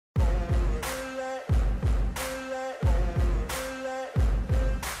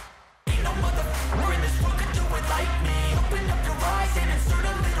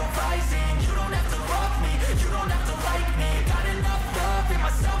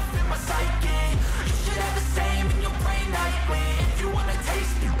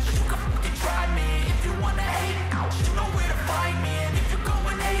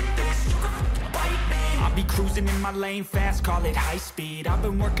Investing in my lane fast, call it high speed. I've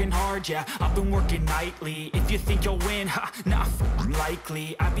been working hard, yeah, I've been working nightly. If you think you'll win, ha, nah,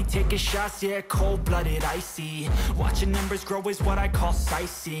 likely. I be taking shots, yeah, cold-blooded, icy. Watching numbers grow is what I call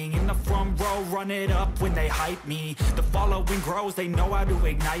sightseeing. In the front row, run it up when they hype me. The following grows, they know how to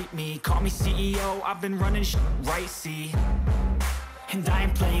ignite me. Call me CEO, I've been running right, see. And I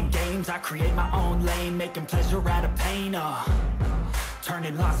ain't playing games, I create my own lane, making pleasure out of pain,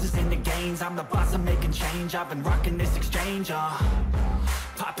 turning losses into gains. I'm the boss, I'm making change. I've been rocking this exchange,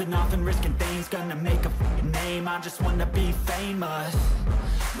 popping off and risking things. Gonna make a name, I just wanna be famous.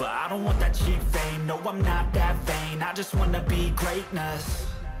 But I don't want that cheap fame, no, I'm not that vain. I just wanna be greatness.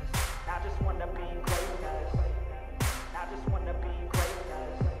 I just wanna be greatness. I just wanna be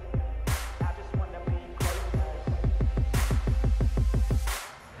greatness. I just wanna be greatness.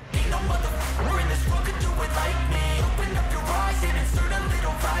 Ain't no motherfucker in this world could do it like me. Open up your eyes and insert a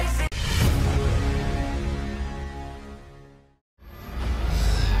little rising.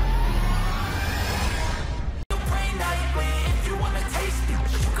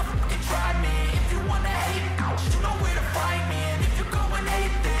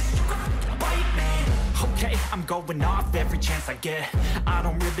 I'm going off every chance I get. I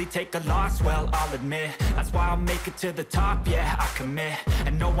don't really take a loss, well, I'll admit. That's why I'll make it to the top, yeah, I commit.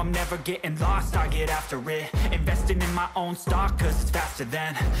 And no, I'm never getting lost, I get after it. Investing in my own stock, cause it's faster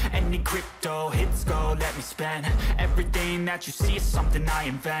than any crypto hits go, let me spend. Everything that you see is something I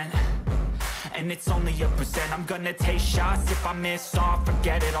invent. And it's only a percent. I'm gonna take shots. If I miss off,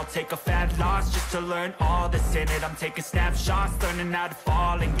 forget it. I'll take a fat loss just to learn all that's in it. I'm taking snapshots, learning how to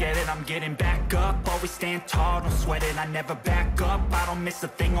fall and get it. I'm getting back up, always stand tall, don't sweat it. I never back up, I don't miss a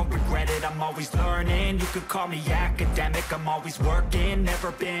thing or regret it. I'm always learning, you could call me academic. I'm always working,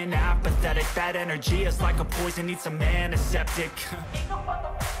 never been apathetic. That energy is like a poison, needs some antiseptic. Ain't no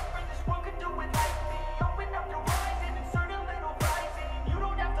motherfucker in this world could do it like me. Open up your eyes and insert a little rising. You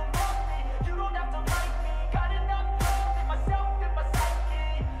don't have to love me, you don't have to like me. Got enough love in myself and my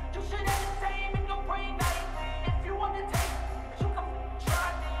psyche. You should have the same in your brain nightly. If you wanna take me, you can try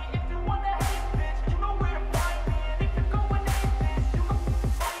me. If you wanna hate bitch, you know where to find me. And if you're going hate this, you can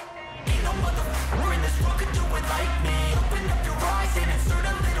fight me. Ain't no motherfucker in this world could do it like me. Open up your eyes and insert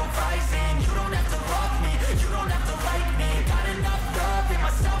a little rising. You don't have to love me, you don't have to like me. Got enough love in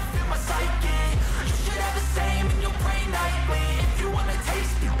myself.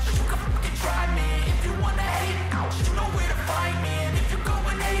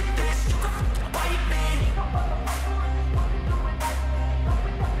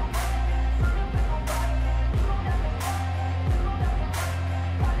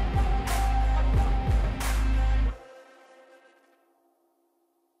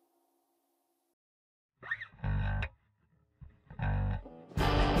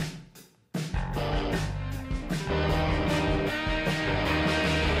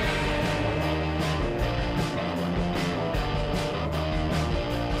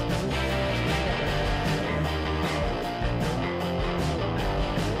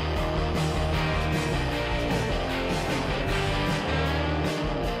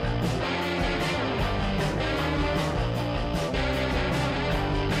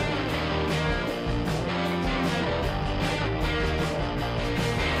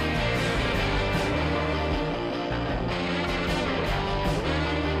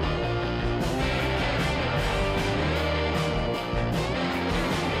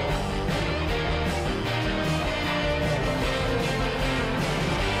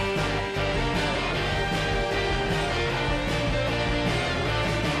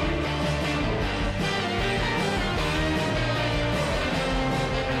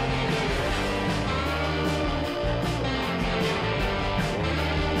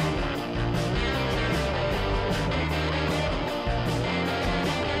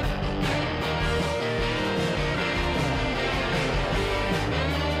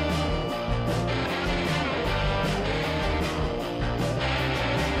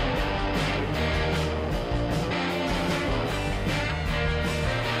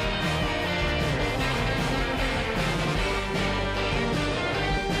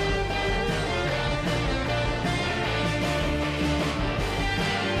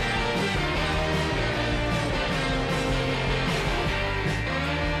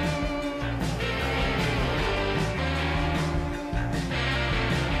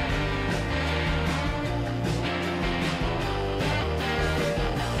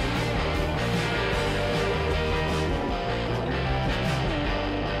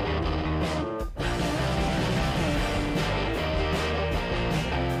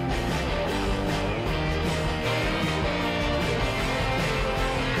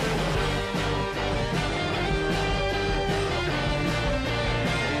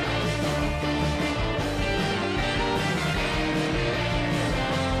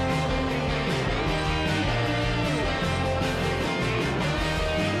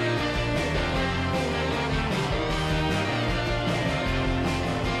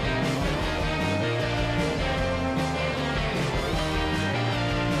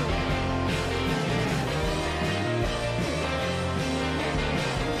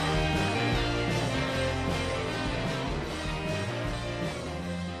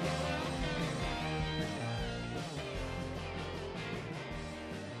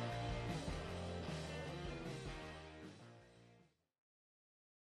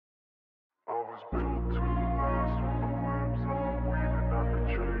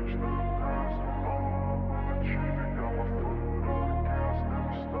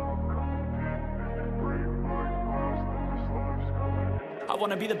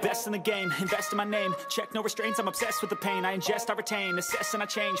 wanna be the best in the game, invest in my name, check no restraints, I'm obsessed with the pain. I ingest, I retain, assess and I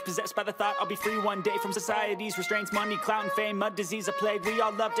change, possessed by the thought I'll be free one day from society's restraints. Money, clout and fame, mud, disease, a plague. We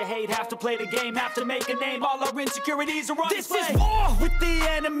all love to hate, have to play the game, have to make a name. All our insecurities are on display. This is war with the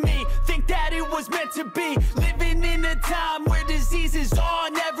enemy, think that it was meant to be. Living in a time where disease is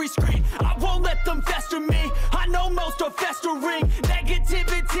on every screen. I won't let them fester me, I know most are festering.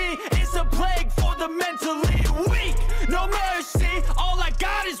 Negativity is a plague for the mentally weak. No mercy, all I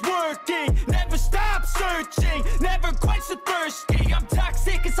got is working. Never stop searching, never quite so thirsty. I'm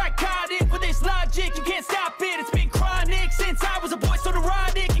toxic and psychotic with this logic, you can't stop it. It's been chronic since I was a boy, so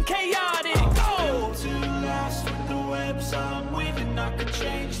neurotic and chaotic. Built to last with the webs I'm weaving. I could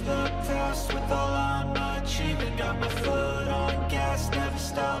change the past with all I'm achieving. Got my foot on gas, never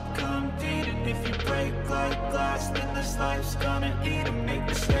stop competing. If you break like glass, then this life's gonna eat 'em. Make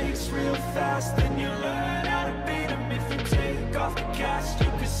mistakes real fast, then you learn how to beat 'em. If you take off the cast, you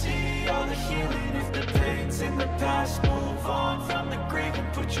can see all the healing. If the pain's in the past, move on from the grave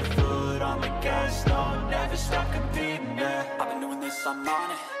and put your foot on the gas. No, never stop competing, yeah. I've been doing this, I'm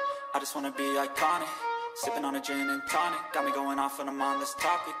on it. I just wanna be iconic. Sipping on a gin and tonic, got me going off when I'm on this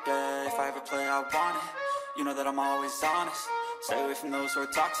topic, yeah. If I ever play, I want it. You know that I'm always honest. Stay away from those who are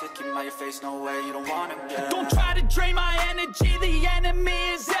toxic. Keep them out your face, no way, you don't want them, yeah. Don't try to drain my energy. The enemy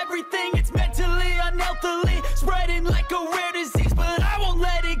is everything. It's mentally, unhealthily spreading like a rare disease, but I won't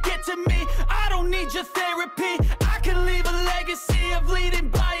let it get to me. I don't need your therapy. I can leave a legacy of leading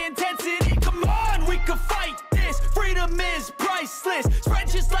by intensity. Come on, we could fight this. Freedom is priceless. Spread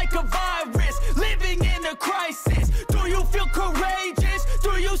just like a virus. Living in a crisis. Do you feel courageous?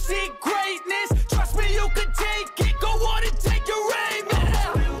 Do you seek greatness? Trust me, you can take it. Go on and take your aim.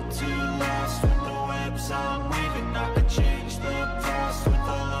 I'm built to last with the webs I'm weaving. I could change the past with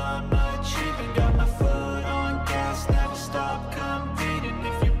all I'm achieving. Got my foot on gas, never stop competing.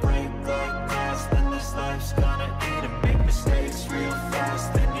 If you break like glass, then this life's gonna eat 'em. Make mistakes real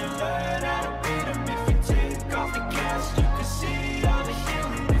fast, then you learn how to beat 'em. If you take off the cast, you can see all the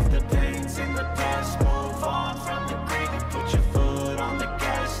healing. If the pain's in the past, move on from the grave and put your foot on the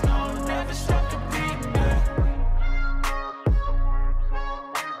gas. No, never stop competing, yeah.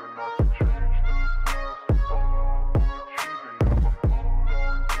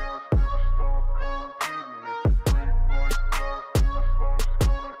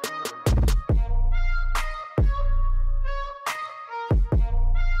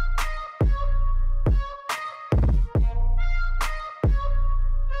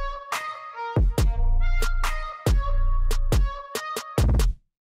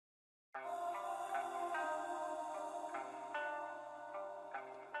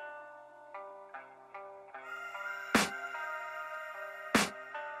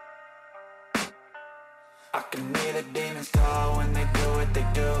 I can hear the demons call when they do what they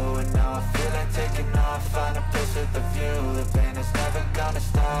do. And now I feel like taking off, find a place with a view. The pain is never gonna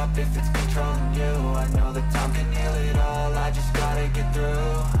stop if it's controlling you. I know that time can heal it all, I just gotta get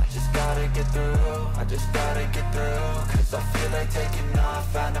through. I just gotta get through, I just gotta get through. Cause I feel like taking off,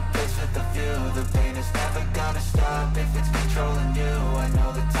 find a place with a view. The pain is never gonna stop if it's controlling you. I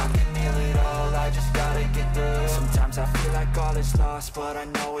know that time can heal it all, I just gotta get through. Sometimes I feel like all is lost, but I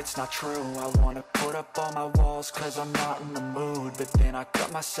know it's not true. I wanna put up all my walls cause I'm not in the mood, but then I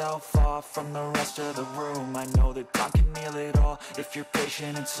cut myself off from the rest of the room. I know that time can heal it all if you're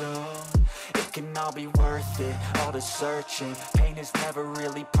patient and soon it can all be worth it, all the searching. Pain is never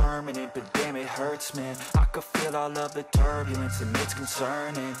really permanent, but damn it hurts, man. I could feel all of the turbulence and it's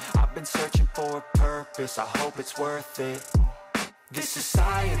concerning. I've been searching for a purpose, I hope it's worth it. This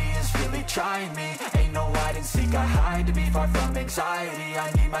society is really trying me. Ain't no hide and seek, I hide to be far from anxiety.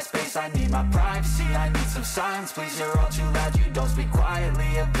 I need my space, I need my privacy. I need some silence, please, you're all too loud. You don't speak quietly,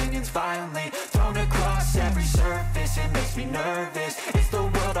 opinions violently thrown across every surface. It makes me nervous. Is the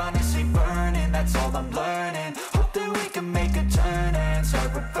world honestly burning? That's all I'm learning. Hope that we can make a turn and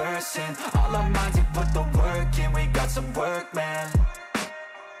start reversing all our minds and put the work in. We got some work, man.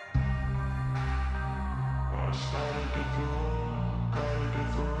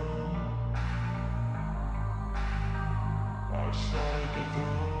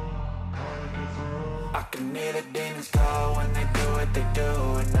 I can hear the demons call when they do what they do.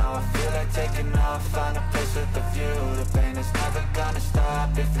 And now I feel like taking off, find a place with a view. The pain is never gonna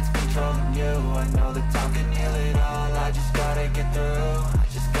stop if it's controlling you. I know that time can heal it all, I just gotta get through. I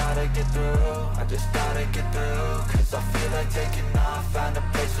just gotta get through, I just gotta get through. Cause I feel like taking off, find a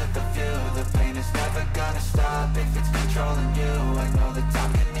place with a view. The pain is never gonna stop if it's controlling you. I know that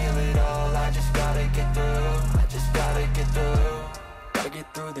time can heal it all, I just gotta get through. I just gotta get through. Gotta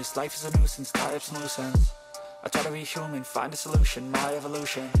get through this, life is a nuisance, tie up some loose ends.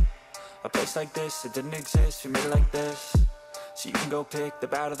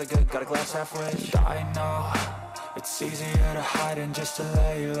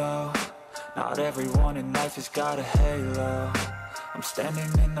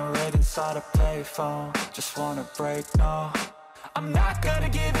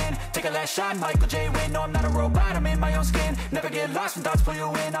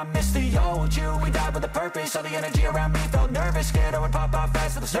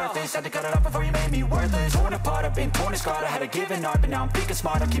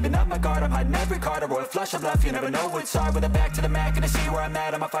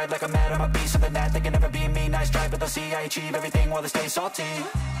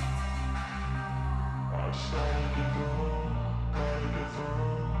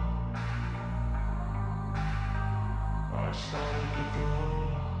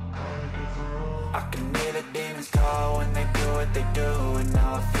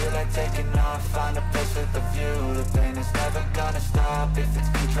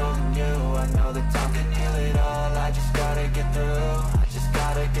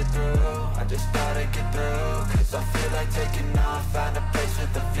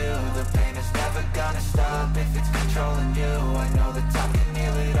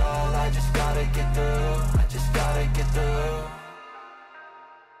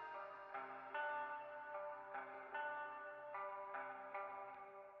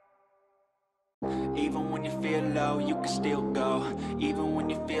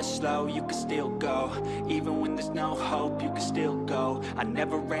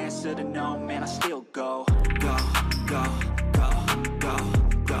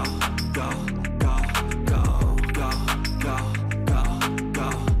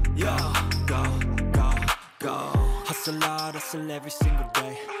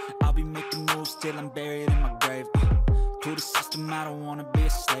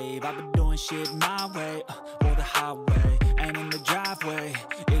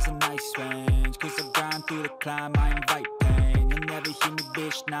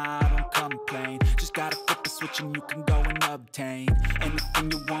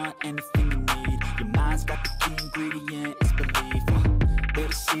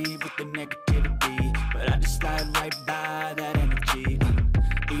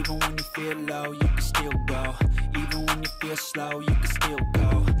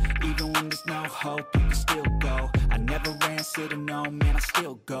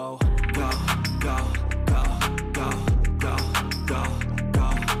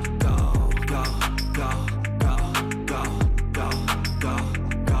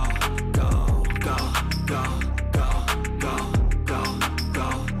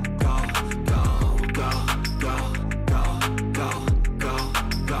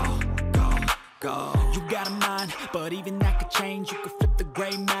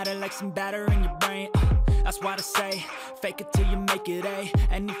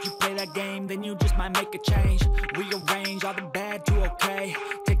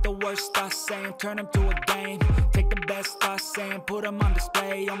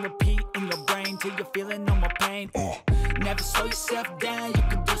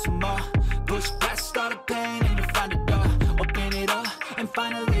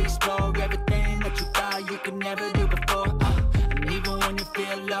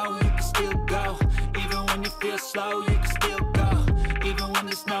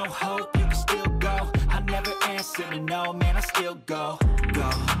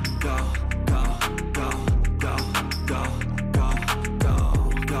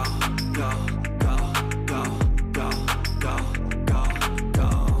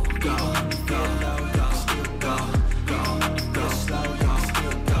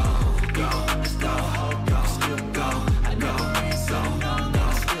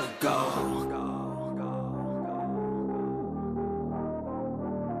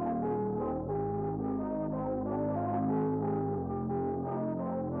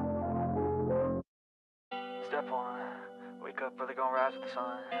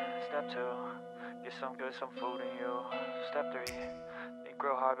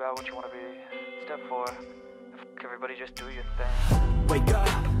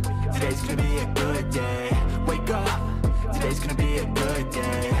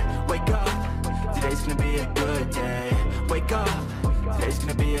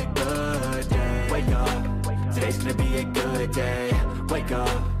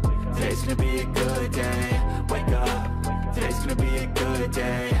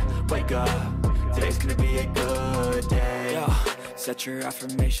 Set your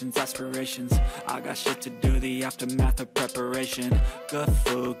affirmations, aspirations. I got shit to do, the aftermath of preparation. Good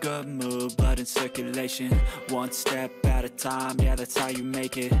food, good mood, blood in circulation. One step at a time, yeah, that's how you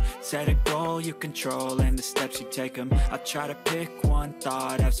make it. Set a goal you control and the steps you take them. I try to pick one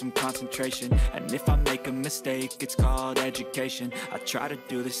thought, have some concentration. And if I make a mistake, it's called education. I try to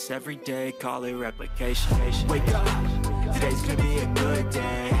do this every day, call it replication. Wake up, today's gonna be a good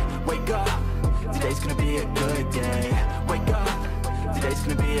day. Wake up, today's gonna be a good day. Wake up, today's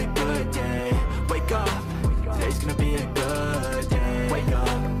gonna be a good day. Wake up, today's gonna be a good day. Wake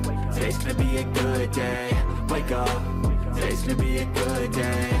up, today's gonna be a good day. Wake up, today's gonna be a good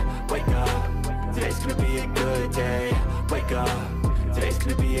day. Wake up, today's gonna be a good day. Wake up, today's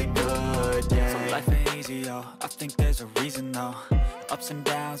gonna be a good day. So life ain't easy, yo, I think there's a reason though. Ups and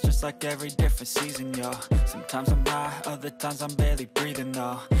downs, just like every different season, yo. Sometimes I'm high, other times I'm barely breathing,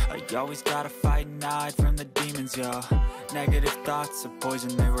 though. You always gotta fight and hide from the demons, yo. Negative thoughts are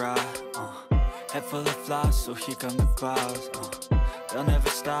poison, they rot. Head full of flies, so here come the clouds. They'll never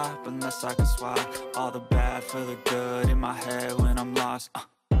stop unless I can swap all the bad for the good in my head when I'm lost.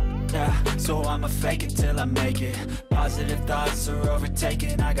 Yeah, so I'ma fake it till I make it. Positive thoughts are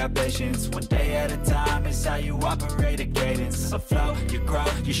overtaken, I got patience. One day at a time is how you operate a cadence. A flow, you grow,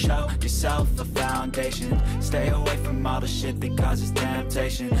 you show yourself a foundation. Stay away from all the shit that causes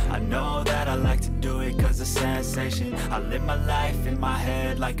temptation. I know that I like to do it cause it's sensation. I live my life in my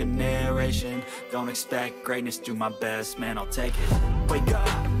head like a narration. Don't expect greatness, do my best, man, I'll take it. Wake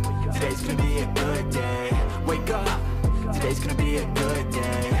up, today's gonna be a good day. Wake up, today's gonna be a good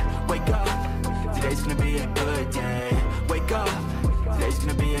day. Wake up, today's gonna be a good day. Wake up, today's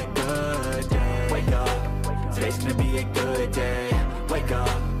gonna be a good day. Wake up, today's gonna be a good day. Wake up,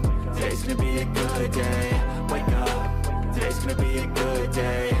 today's gonna be a good day. Wake up, today's gonna be a good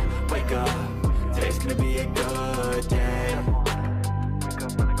day. Wake up, today's gonna be a good day. Wake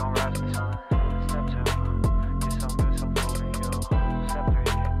up, really gonna rise to the sun. Step 2, get some good, some food in you. Step 3,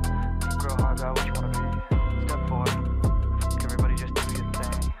 think real hard about what you wanna be. Step 4, everybody just do your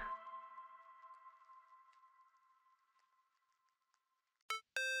thing.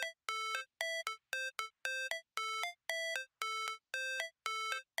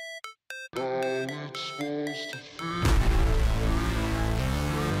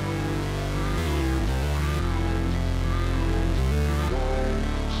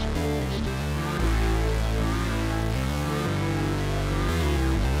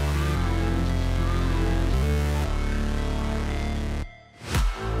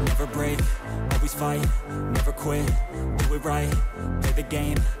 Never break, always fight, never quit, do it right, play the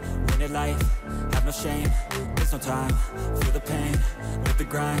game, win it life, have no shame, there's no time, feel the pain, live the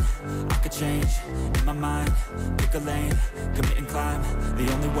grind, I could change, in my mind, pick a lane, commit and climb,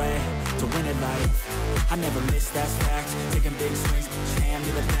 the only way to win it life, I never miss, that's fact, taking big swings, put your hand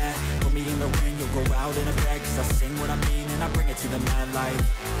to the bat, put me in the ring, you'll go out in a bag, cause I sing what I mean and I bring it to the mad light,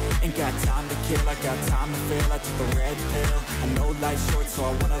 ain't got time to kill, I got time to feel, I took the red pill, I know life's short so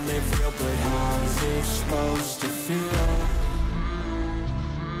I wanna live real, but how's it supposed to feel?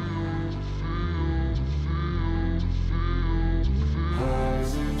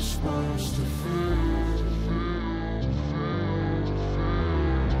 How's it supposed to feel?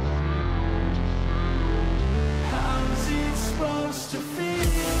 How's it supposed to feel?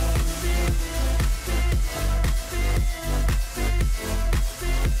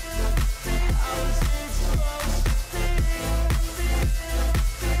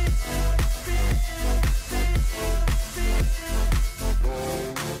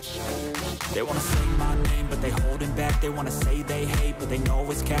 They wanna say my name, but they holding back. They wanna say they hate, but they know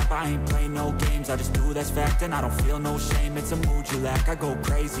it's cap. I ain't play no games, I just do that's fact. And I don't feel no shame, it's a mood you lack. I go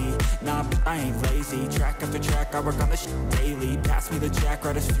crazy, nah, but I ain't lazy. Track after track, I work on this shit daily. Pass me the jack,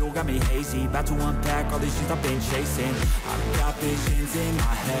 right as fuel, got me hazy. About to unpack all these things I've been chasing. I've got visions in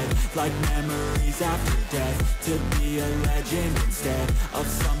my head, like memories after death. To be a legend instead of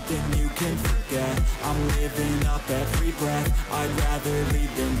something you can forget. I'm living up every breath, I'd rather lead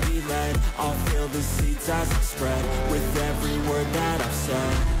than be led. I'll fill the seats as I spread with every word that I've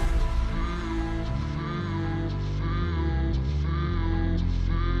said.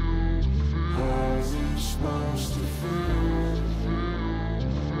 How's it supposed to feel?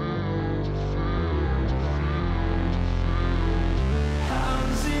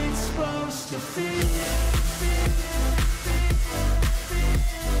 How's it supposed to feel?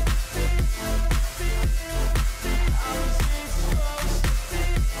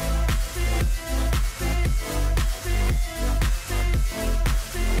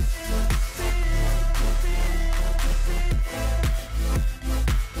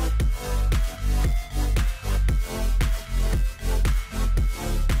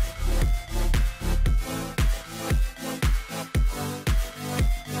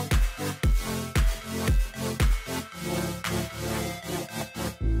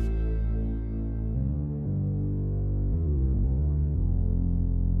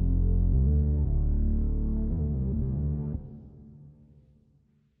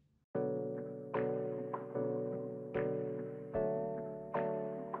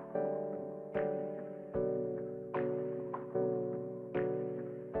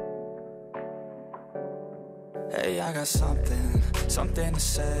 Hey, I got something to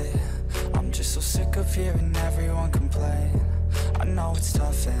say. I'm just so sick of hearing everyone complain. I know it's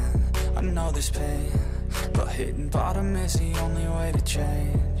tough and I know there's pain, but hitting bottom is the only way to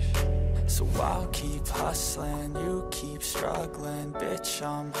change. So I'll keep hustling, you keep struggling. Bitch,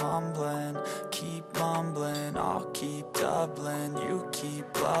 I'm humbling, keep mumbling. I'll keep doubling, you keep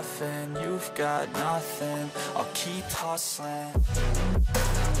bluffing. You've got nothing, I'll keep hustling.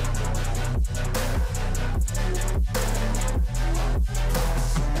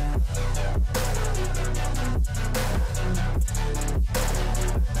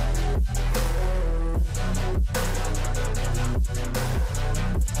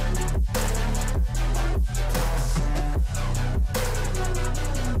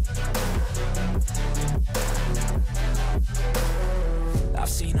 I've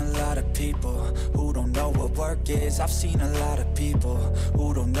seen a lot of people who don't know what work is. I've seen a lot of people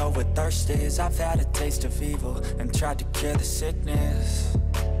who don't know what thirst is. I've had a taste of evil and tried to cure the sickness,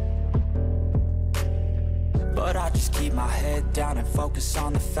 but I just keep my head down and focus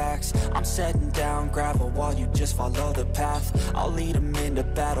on the facts. I'm setting down gravel while you just follow the path. I'll lead them into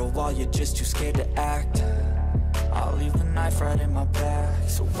battle while you're just too scared to act. I'll leave the knife right in my back.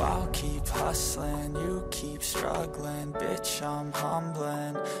 So I'll keep hustling, you keep struggling. Bitch, I'm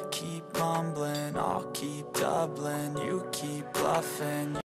humbling, keep mumbling. I'll keep doubling, you keep bluffing.